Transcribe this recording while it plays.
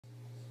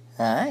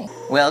Hi.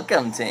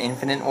 Welcome to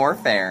Infinite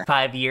Warfare.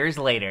 5 years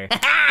later.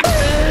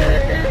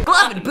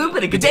 Gloppin,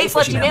 Boopin, and good day,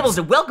 fleshy mammals,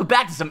 and welcome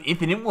back to some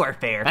Infinite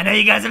Warfare. I know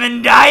you guys have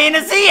been dying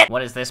to see it! What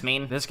does this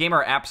mean? This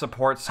gamer app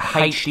supports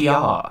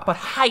HDR. But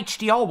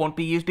HDR won't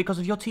be used because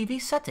of your TV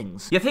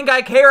settings. You think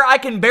I care? I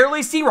can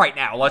barely see right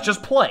now. Let's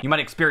just play. You might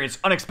experience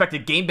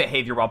unexpected game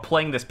behavior while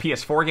playing this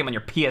PS4 game on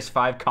your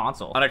PS5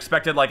 console.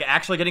 Unexpected, like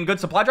actually getting good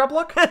supply drop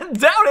luck?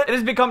 Doubt it. It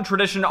has become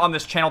tradition on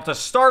this channel to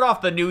start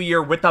off the new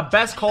year with the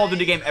best Call of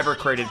Duty game ever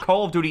created,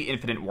 Call of Duty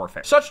Infinite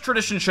Warfare. Such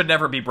tradition should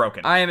never be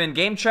broken. I am in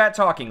game chat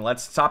talking.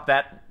 Let's stop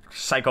that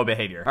psycho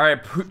behavior. All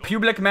right,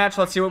 public match.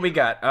 Let's see what we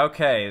got.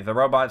 Okay, the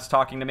robot's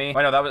talking to me.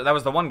 Wait, no, that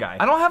was the one guy.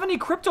 I don't have any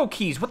crypto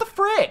keys. What the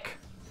frick?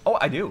 Oh,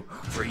 I do.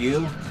 For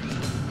you,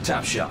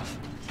 top shelf.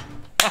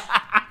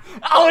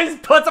 Always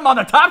puts them on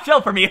the top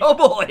shelf for me. Oh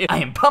boy. I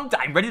am pumped.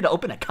 I'm ready to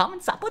open a common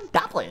sapling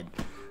dopplet.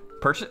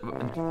 Purchase?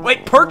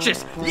 Wait,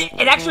 purchase?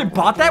 It actually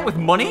bought that with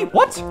money?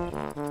 What?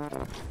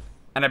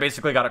 And I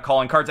basically got a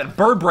calling cards and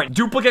bird brain.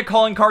 Duplicate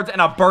calling cards and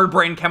a bird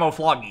brain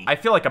camouflage. I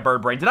feel like a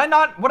bird brain. Did I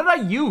not? What did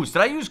I use?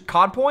 Did I use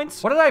COD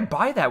points? What did I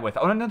buy that with?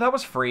 Oh, no, that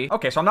was free.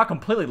 Okay, so I'm not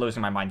completely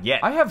losing my mind yet.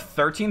 I have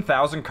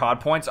 13,000 COD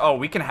points. Oh,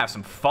 we can have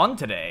some fun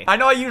today. I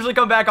know I usually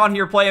come back on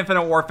here, play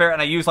Infinite Warfare,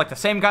 and I use like the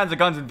same kinds of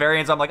guns and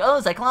variants. I'm like,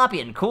 oh,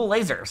 Cyclopean, cool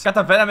lasers. Got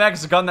the Venom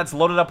X gun that's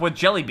loaded up with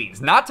jelly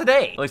beans. Not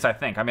today. At least I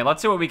think. I mean,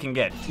 let's see what we can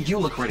get. You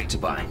look ready to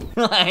buy.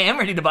 I am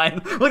ready to buy.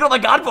 Look at all my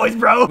COD points,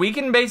 bro. We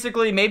can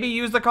basically maybe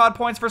use the COD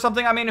points for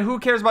something. I mean, who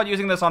cares about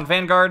using this on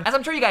Vanguard? As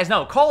I'm sure you guys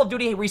know, Call of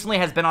Duty recently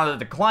has been on a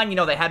decline. You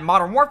know, they had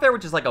Modern Warfare,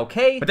 which is like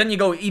okay, but then you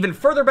go even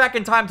further back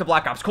in time to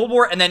Black Ops Cold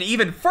War, and then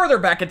even further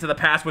back into the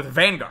past with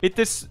Vanguard. It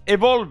is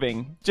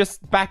evolving,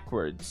 just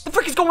backwards. The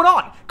frick is going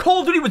on? Call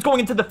of Duty was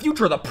going into the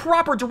future, the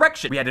proper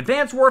direction. We had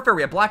Advanced Warfare,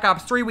 we had Black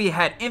Ops 3, we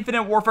had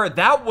Infinite Warfare.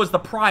 That was the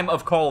prime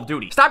of Call of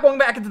Duty. Stop going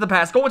back into the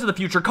past, go into the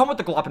future, come with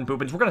the Gloppin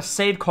Boopins. We're gonna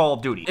save Call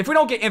of Duty. If we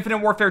don't get Infinite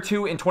Warfare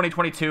 2 in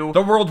 2022,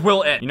 the world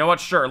will end. You know what?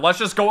 Sure, let's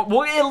just go.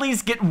 We'll at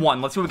least get one.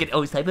 Let's see what we can at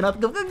least type it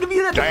up. Give me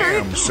that.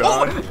 Damn,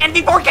 son. Oh,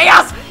 NV4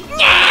 Chaos!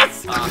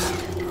 Yes!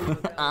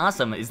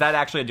 Awesome. Is that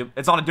actually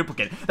it's on a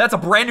duplicate? That's a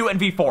brand new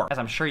NV4. As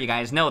I'm sure you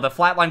guys know, the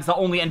flatline's the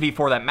only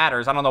NV4 that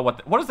matters. I don't know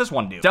what does this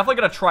one do?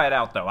 Definitely gonna try it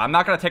out though. I'm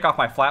not gonna take off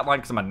my flatline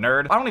because I'm a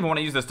nerd. I don't even want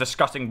to use this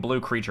disgusting blue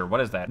creature. What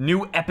is that?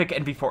 New epic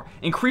NV4.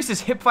 Increases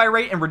hip fire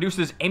rate and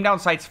reduces aim down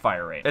sights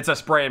fire rate. It's a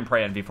spray and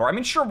pray NV4. I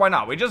mean, sure, why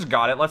not? We just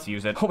got it. Let's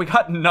use it. Oh, we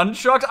got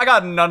nunchucks? I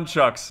got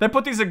nunchucks. They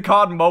put these in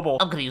COD Mobile.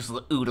 I'm gonna use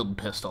the Oodum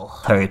pistol.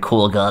 Very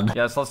cool gun.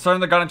 Yes, let's turn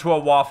the gun into a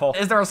waffle.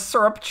 Is there a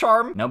syrup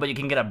charm? No, but you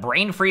can get a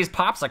brain freeze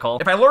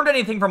popsicle. If I learned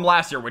anything from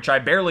last year, which I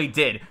barely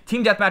did,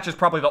 Team Deathmatch is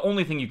probably the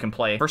only thing you can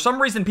play. For some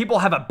reason, people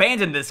have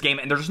abandoned this game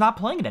and they're just not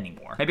playing it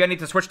anymore. Maybe I need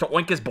to switch to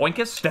Oinkus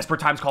Boinkus?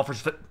 Desperate times call for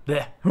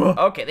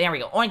Okay, there we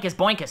go. Oinkus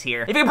Boinkus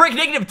here. If you break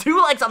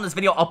 -2 likes on this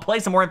video, I'll play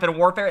some more Infinite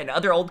Warfare and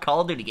other old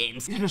Call of Duty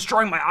games. You're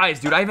destroying my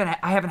eyes, dude. I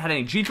haven't had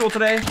any G-Fuel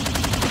today.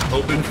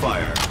 Open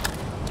fire.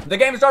 The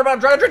game started, but I'm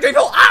trying to drink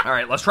G-Fuel. Ah! All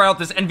right, let's try out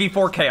this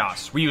NV4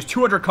 Chaos. We use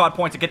 200 COD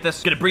points to get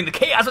this. Gonna bring the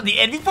chaos of the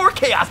NV4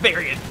 Chaos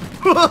variant.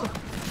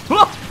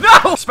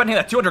 No! Spending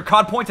that 200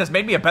 COD points has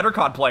made me a better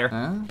COD player.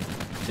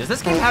 Does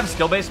this game have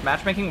skill-based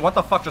matchmaking? What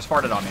the fuck just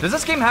farted on me? Does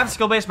this game have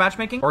skill-based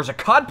matchmaking? Or is it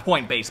COD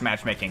point-based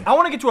matchmaking? I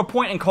want to get to a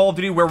point in Call of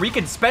Duty where we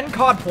can spend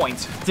COD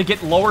points to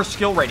get lower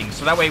skill ratings,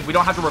 so that way we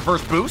don't have to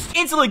reverse boost.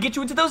 Instantly get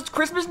you into those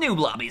Christmas noob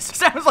lobbies.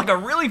 Sounds like a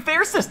really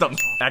fair system.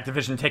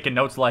 Activision taking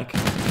notes like...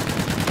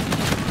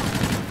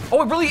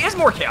 Oh, it really is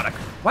more chaotic.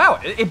 Wow,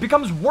 it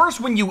becomes worse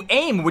when you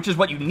aim, which is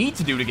what you need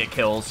to do to get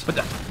kills.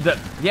 But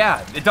yeah,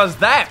 it does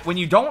that when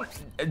you don't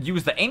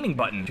use the aiming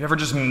button. Do you ever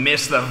just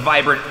miss the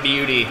vibrant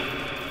beauty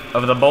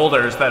of the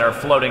boulders that are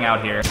floating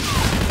out here?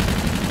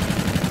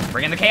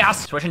 Bring in the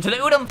chaos, switch into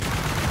the Oodum.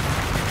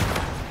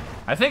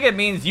 I think it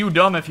means you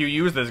dumb if you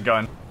use this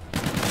gun.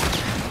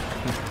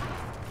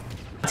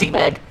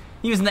 Teabag.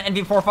 Using the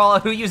NV4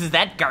 Fallout, who uses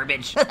that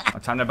garbage?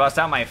 Time to bust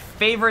out my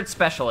favorite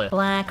specialist.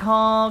 Black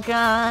hole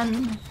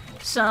gun,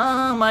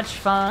 so much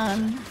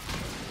fun.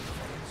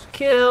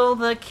 Kill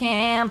the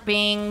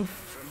camping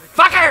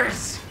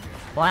fuckers!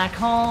 Black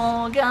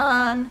hole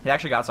gun. He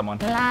actually got someone.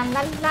 La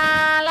la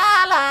la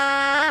la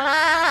la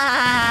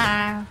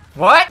la.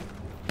 What?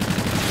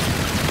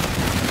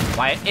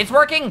 Why? It's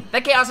working!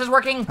 The chaos is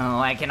working! Oh,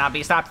 I cannot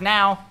be stopped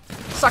now.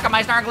 Suck on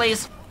my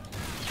snarglies.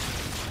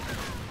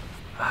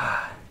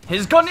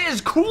 His gun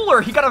is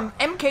cooler. He got an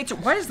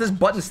MK2. Why is this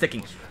button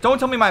sticking? Don't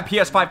tell me my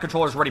PS5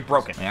 controller is already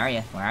broken. Where are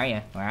you? Where are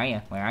you? Where are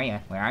you? Where are you?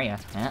 Where are you?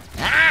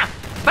 Ah!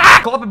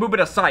 Gloppin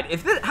Boopin aside,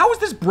 how is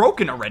this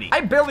broken already? I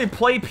barely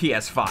play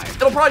PS5.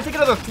 It'll probably take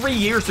another 3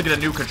 years to get a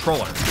new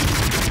controller.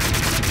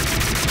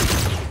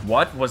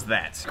 What was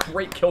that?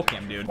 Great kill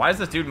cam, dude. Why is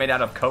this dude made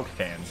out of Coke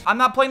cans? I'm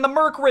not playing the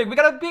Merc rig. We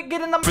gotta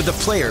get in the... For the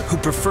player who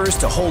prefers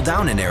to hold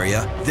down an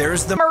area,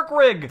 there's the Merc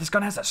rig. This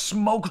gun has a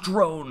smoke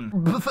drone.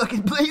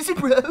 Fucking blaze it,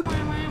 bro.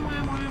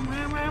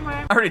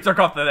 I already took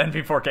off the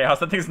NV4 Chaos.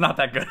 That thing's not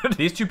that good.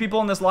 These two people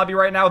in this lobby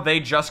right now, they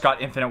just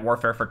got Infinite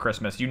Warfare for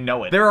Christmas. You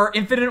know it. There are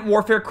Infinite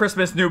Warfare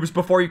Christmas noobs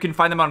before you can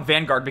find them on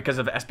Vanguard because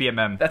of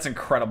SBMM. That's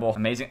incredible.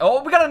 Amazing.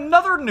 Oh, we got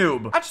another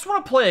noob. I just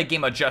want to play a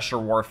game of Gesture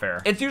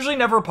Warfare. It's usually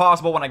never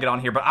possible when I get on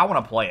here, but I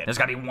want to play it. There's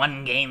gotta be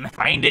one game.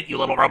 Find it, you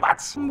little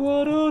robots.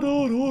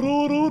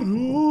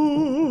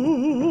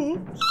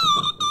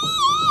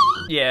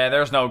 Yeah,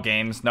 there's no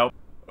games. Nope.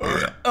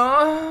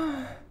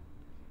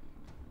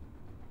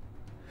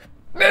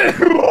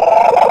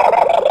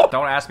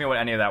 Don't ask me what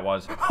any of that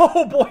was.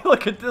 Oh boy,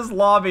 look at this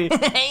lobby.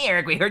 Hey,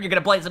 Eric, we heard you're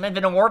gonna play some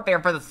Infinite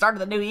Warfare for the start of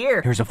the new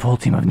year. Here's a full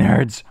team of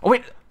nerds. Oh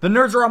wait, the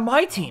nerds are on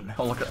my team.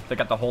 Oh look, they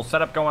got the whole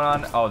setup going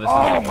on. Oh, this is.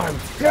 Oh my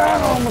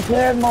god, I almost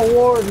had my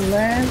warden,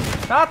 man.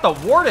 Not the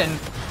warden.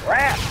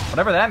 Crap.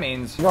 Whatever that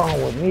means. What's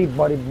wrong with me,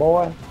 buddy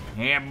boy?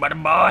 Yeah, buddy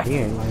boy. He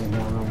ain't laying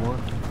down no more.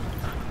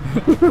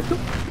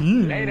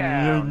 Lay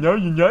down. No,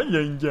 you're not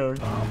laying down.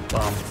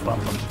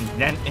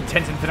 Then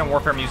intense Infinite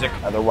Warfare music.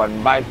 Other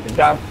one bites the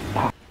dust.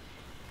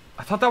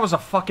 I thought that was a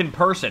fucking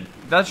person.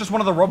 That's just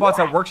one of the robots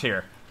that works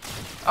here.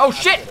 Oh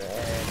shit!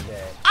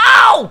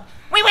 Oh!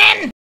 We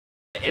win!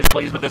 Is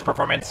pleased with this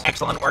performance.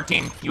 Excellent work,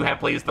 team. You have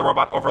pleased the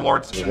robot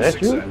overlords. Is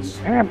that you?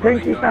 Man,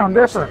 Pink, you sound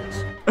different.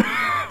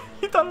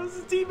 He thought it was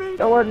his teammate.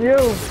 That wasn't you.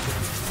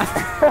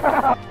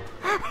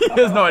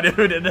 He has no idea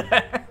who did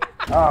that.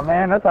 Oh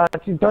man, I thought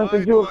you turned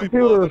into a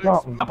computer or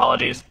something.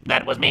 Apologies.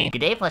 That was me. Good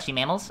day, fleshy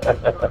mammals.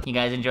 You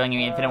guys enjoying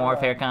your Infinite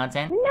Warfare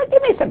content? Now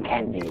give me some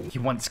candy. He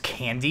wants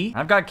candy?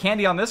 I've got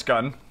candy on this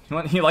gun.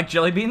 You like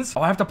jelly beans?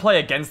 Oh, I have to play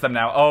against them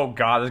now. Oh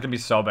god, this is gonna be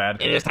so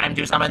bad. It is time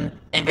to summon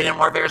Infinite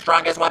Warfare's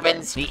strongest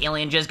weapons. The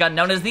alien jizz gun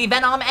known as the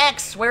Venom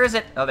X. Where is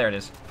it? Oh, there it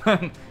is.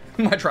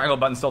 My triangle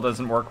button still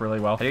doesn't work really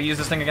well. How do you use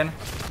this thing again?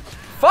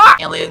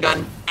 Fuck! Alien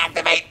gun,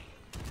 activate.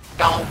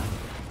 Go.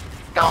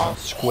 Go.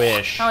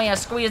 Squish. Oh yeah,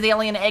 squeeze the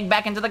alien egg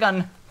back into the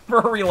gun. For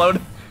a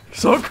reload.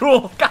 So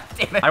cool. God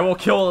damn it. I will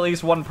kill at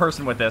least one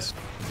person with this.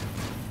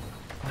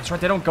 That's right,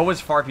 they don't go as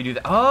far if you do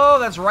that. Oh,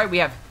 that's right, we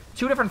have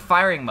two different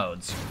firing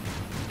modes.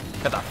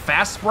 Got the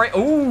fast spray.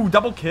 Ooh,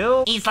 double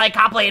kill. East like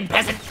Copley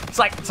peasant. It's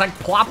like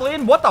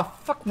Ploplian? What the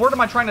fuck word am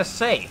I trying to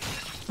say?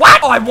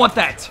 What? Oh, I want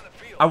that.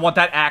 I want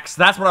that axe.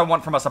 That's what I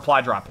want from a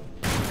supply drop.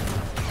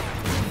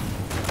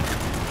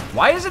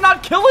 Why is it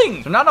not killing?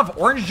 Is there not enough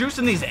orange juice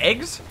in these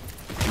eggs?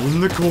 In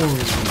the corner,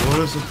 what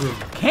is it?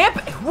 Camp?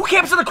 Who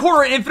camps in the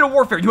corner in Infinite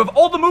Warfare? You have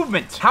all the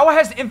movement. How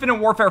has Infinite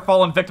Warfare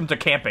fallen victim to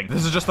camping?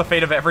 This is just the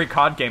fate of every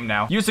COD game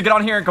now. You used to get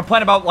on here and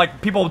complain about like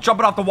people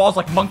jumping off the walls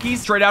like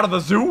monkeys straight out of the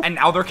zoo, and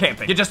now they're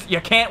camping. You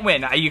can't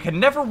win. You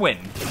can never win.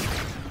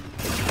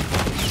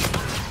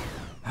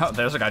 Oh,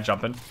 there's a guy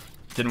jumping.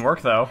 Didn't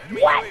work though.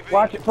 What?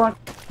 Watch it front.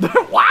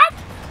 What?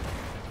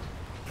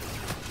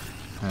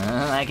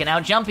 I can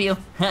out jump you.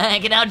 I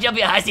can out jump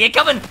you. I see it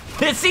coming.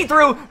 It's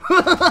see-through.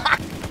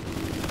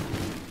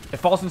 It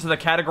falls into the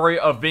category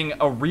of being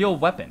a real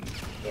weapon.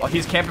 Oh,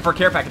 he's camping for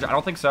care package. I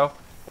don't think so.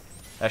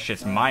 That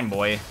shit's mine,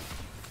 boy.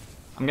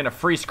 I'm gonna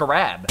free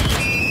Scarab.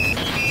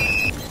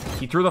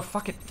 He threw the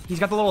fucking... He's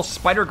got the little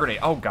spider grenade.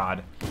 Oh,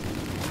 God.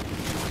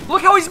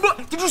 Look how he's...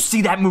 Did you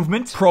see that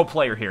movement? Pro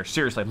player here.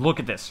 Seriously, look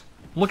at this.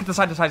 Look at the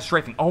side-to-side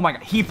strafing. Oh, my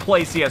God. He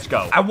plays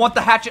CSGO. I want the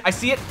hatchet. I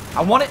see it.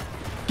 I want it.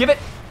 Give it.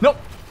 Nope.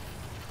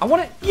 I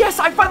want it. Yes,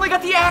 I finally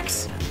got the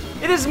axe.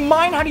 It is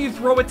mine. How do you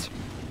throw it?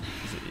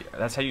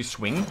 That's how you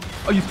swing?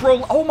 Oh, you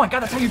throw... Oh, my God.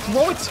 That's how you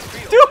throw it?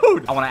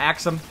 Dude! I want to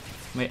axe him.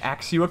 Let me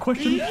ask you a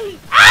question.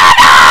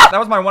 That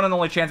was my one and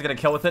only chance to get a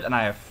kill with it, and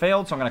I have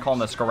failed, so I'm gonna call him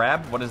the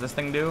Scarab. What does this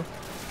thing do?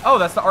 Oh,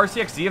 that's the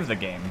RCXD of the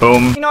game.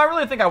 Boom. You know, I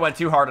really think I went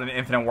too hard on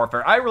Infinite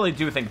Warfare. I really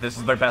do think this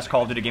is the best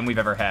Call of Duty game we've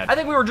ever had. I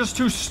think we were just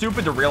too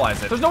stupid to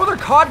realize it. There's no other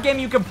COD game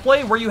you can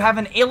play where you have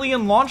an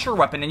alien launcher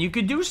weapon and you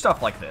could do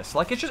stuff like this.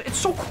 Like, it's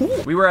so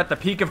cool. We were at the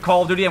peak of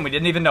Call of Duty and we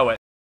didn't even know it.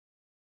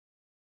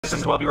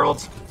 Listen,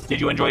 12-year-olds,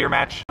 did you enjoy your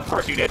match? Of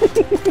course you did.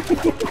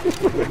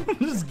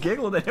 Just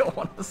giggle, they don't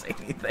want to say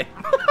anything.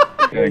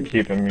 Gotta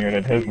keep him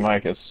muted. His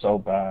mic is so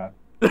bad.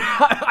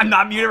 I'm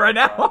not muted right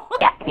now.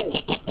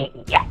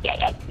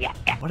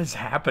 What is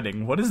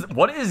happening? What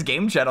is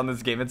game chat on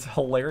this game? It's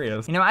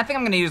hilarious. You know, I think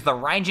I'm gonna use the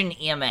Raijin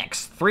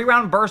EMX.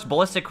 3-round burst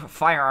ballistic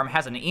firearm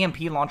has an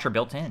EMP launcher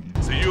built in.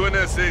 The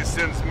UNSA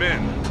sends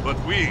men, but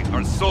we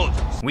are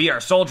soldiers. We are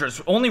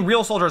soldiers. Only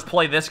real soldiers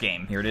play this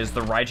game. Here it is,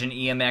 the Raijin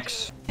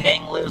EMX.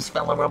 Hang loose,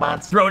 fellow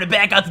robots. Throwing it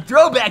back out the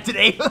throwback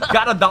today.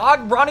 Got a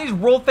dog? Ronnie's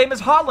world famous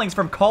hot links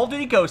from Call of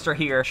Duty Ghost are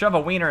here. Shove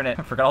a wiener in it.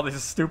 I forgot all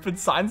these stupid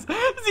signs.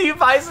 Sie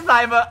weiß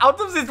Sniper, out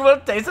of this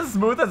world tastes as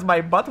smooth as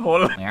my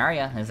butthole. Where are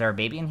ya? Is there a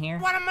baby in here?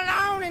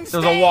 There's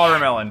a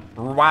watermelon.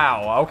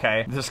 Wow,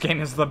 okay. This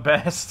game is the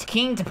best.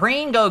 King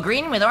Taprine, go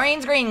green with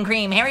orange green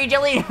cream. Harry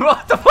Jelly.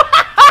 What the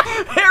fuck?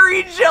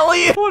 Harry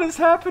Jelly. What is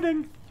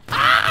happening?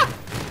 Ah!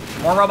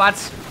 More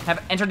robots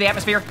have entered the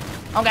atmosphere.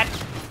 Oh god.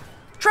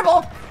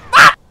 Triple.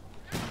 Ah!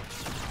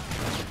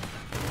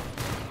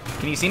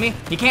 Can you see me?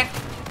 He can't.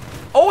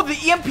 Oh, the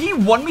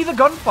EMP won me the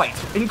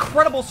gunfight.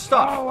 Incredible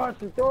stuff. Oh, watch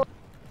the door.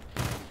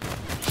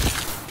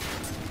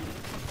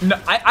 No,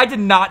 I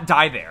did not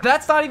die there.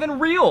 That's not even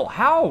real.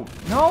 How?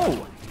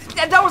 No.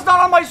 That was not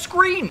on my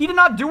screen. He did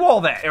not do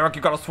all that. Eric,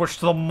 you gotta switch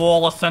to the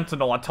Mauler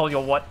Sentinel. I tell you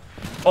what.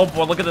 Oh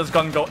boy, look at this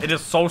gun go. It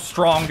is so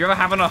strong. You're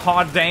having a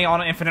hard day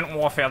on Infinite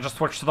Warfare. Just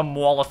switch to the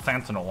Mauler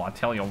Sentinel. I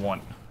tell you what.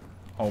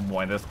 Oh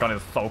boy, this gun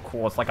is so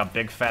cool. It's like a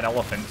big fat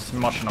elephant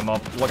smushing them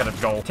up. Look at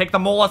it go. Take the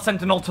Mauler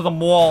Sentinel to the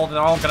mall. They're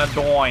all gonna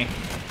die.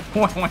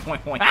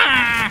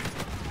 Ah!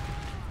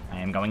 I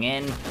am going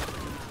in.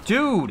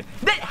 Dude,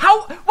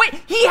 wait,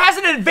 he has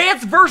an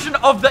advanced version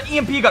of the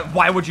EMP gun.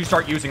 Why would you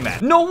start using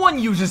that? No one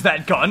uses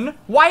that gun.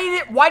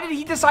 Why did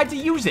he decide to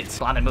use it?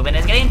 Gloppin Boopin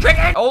is getting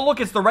triggered. Oh, look,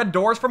 it's the red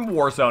doors from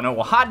Warzone.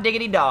 Oh, hot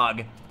diggity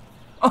dog.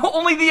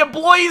 Only the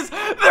employees,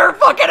 they're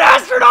fucking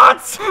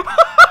astronauts.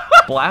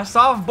 Blast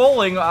off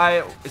bowling.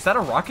 Is that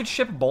a rocket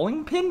ship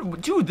bowling pin?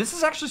 Dude, this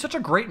is actually such a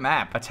great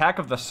map. Attack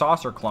of the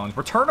Saucer Clones.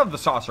 Return of the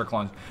Saucer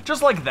Clones.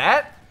 Just like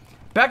that.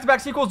 Back-to-back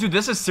sequels, dude,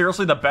 this is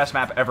seriously the best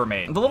map ever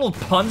made. The little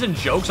puns and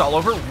jokes all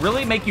over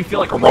really make you feel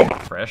like a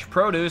robot. Fresh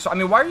produce. I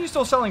mean, why are you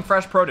still selling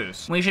fresh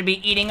produce? We should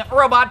be eating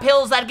robot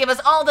pills that give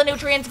us all the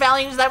nutrients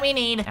values that we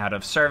need. Out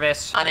of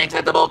service.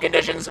 Unacceptable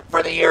conditions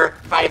for the year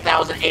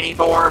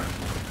 5084.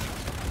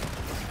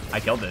 I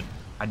killed it.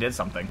 I did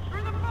something.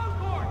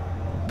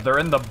 They're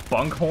in the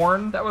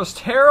bunkhorn? That was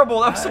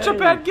terrible. That was such a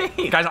bad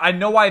game. Guys, I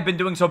know why I've been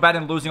doing so bad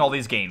in losing all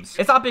these games.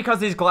 It's not because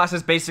these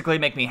glasses basically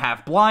make me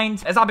half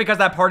blind. It's not because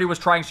that party was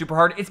trying super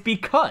hard. It's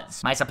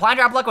because my supply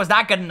drop luck was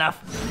not good enough.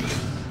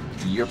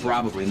 You're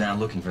probably not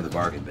looking for the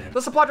bargain bin.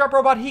 the supply drop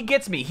robot, he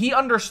gets me. He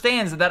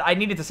understands that I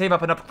needed to save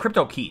up enough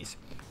crypto keys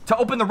to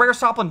open the rare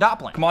Soplin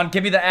Doppling. Come on,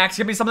 give me the axe.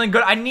 Give me something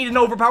good. I need an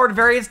overpowered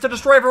variance to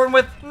destroy everyone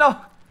with. No.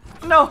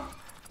 No.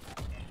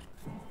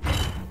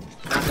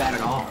 Not bad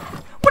at all.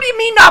 What do you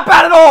mean not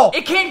bad at all?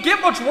 It can't get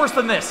much worse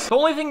than this. The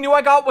only thing new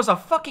I got was a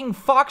fucking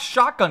Fox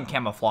shotgun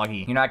camouflage.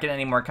 You're not getting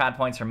any more COD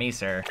points from me,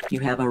 sir.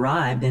 You have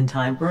arrived in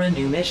time for a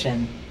new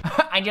mission.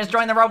 I just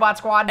joined the robot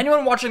squad.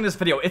 Anyone watching this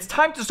video, it's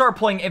time to start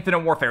playing Infinite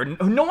Warfare.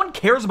 No one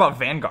cares about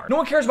Vanguard. No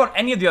one cares about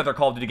any of the other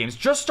Call of Duty games.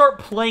 Just start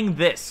playing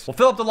this. We'll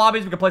fill up the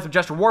lobbies. We can play some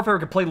Gesture Warfare. We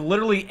can play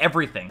literally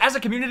everything. As a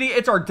community,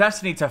 it's our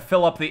destiny to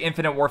fill up the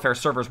Infinite Warfare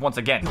servers once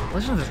again.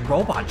 Listen to this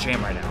robot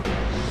jam right now.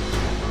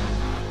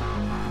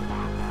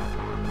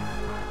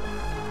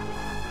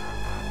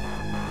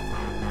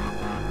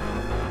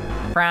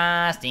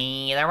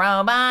 Frosty the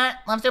robot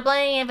loves to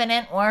play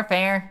Infinite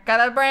Warfare.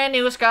 Got a brand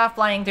new scuff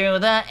flying through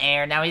the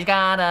air. Now he's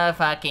got a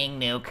fucking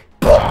nuke.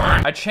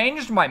 I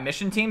changed my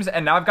mission teams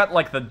and now I've got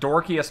like the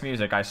dorkiest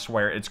music, I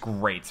swear. It's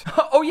great.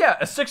 Oh yeah,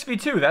 a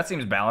 6v2. That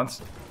seems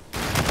balanced.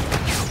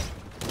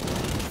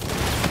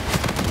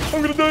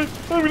 I'm gonna die.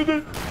 I'm gonna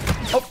die.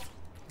 Oh,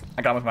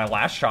 I got him with my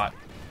last shot.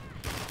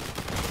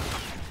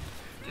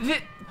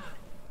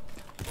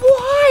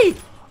 Why?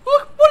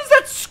 Look, what is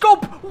that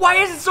scope? Why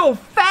is it so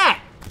fat?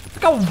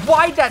 Look how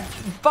wide that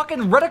fucking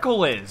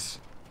reticle is.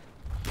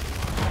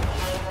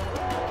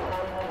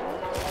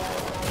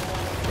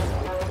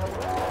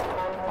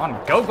 On,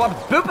 go, Gloppin,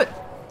 boop it.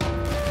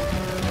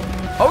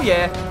 Oh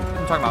yeah, what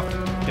am I talking about?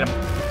 Get him.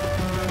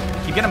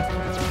 Keep getting him.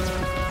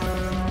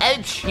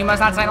 Ouch! You must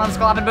not silence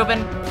Gloppin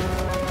Boopin.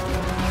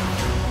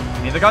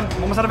 Need the gun.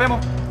 I'm almost out of ammo.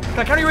 Can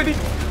I counter UAV?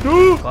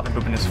 No. Gloppin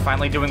Boopin is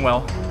finally doing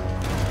well.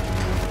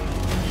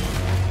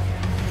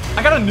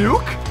 I got a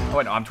nuke? Oh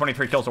wait, no, I'm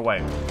 23 kills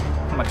away.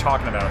 What am I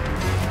talking about?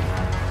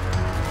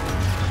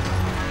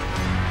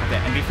 Okay,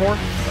 MB4.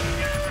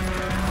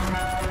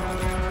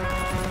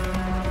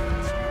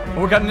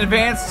 Oh, we got an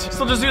advanced.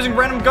 Still just using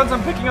random guns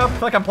I'm picking up. I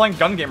feel like I'm playing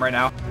gun game right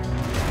now.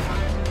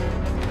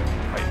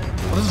 Wait,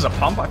 oh, this is a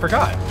pump? I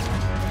forgot.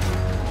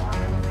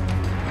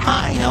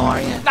 Hi, how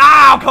are you?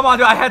 Oh, come on,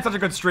 dude. I had such a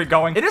good streak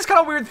going. It is kind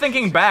of weird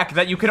thinking back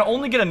that you can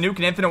only get a nuke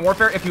in Infinite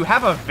Warfare if you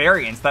have a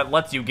variance that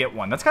lets you get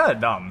one. That's kind of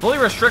dumb. It really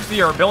restricts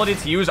your ability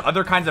to use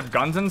other kinds of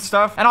guns and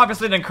stuff. And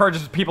obviously it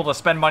encourages people to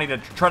spend money to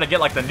try to get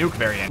like the nuke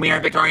variant. We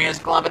are victorious.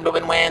 Gloppin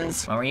Boopin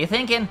wins. What were you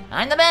thinking?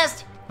 I'm the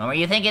best. What were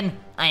you thinking?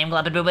 I am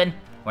Gloppin Boopin.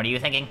 What are you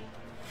thinking?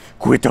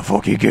 Quit the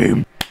fucking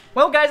game.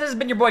 Well, guys, this has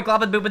been your boy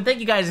Gloppin Boopin. Thank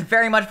you guys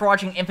very much for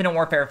watching Infinite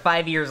Warfare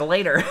 5 years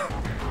later.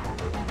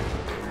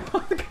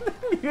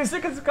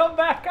 Music has come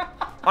back.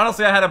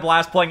 Honestly, I had a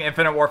blast playing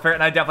Infinite Warfare,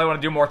 and I definitely want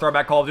to do more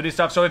throwback Call of Duty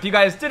stuff. So if you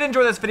guys did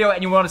enjoy this video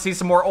and you want to see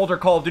some more older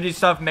Call of Duty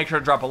stuff, make sure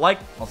to drop a like.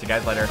 I'll see you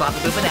guys later.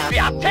 Gloppin Boopin out. We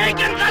are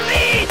taking the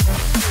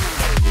lead.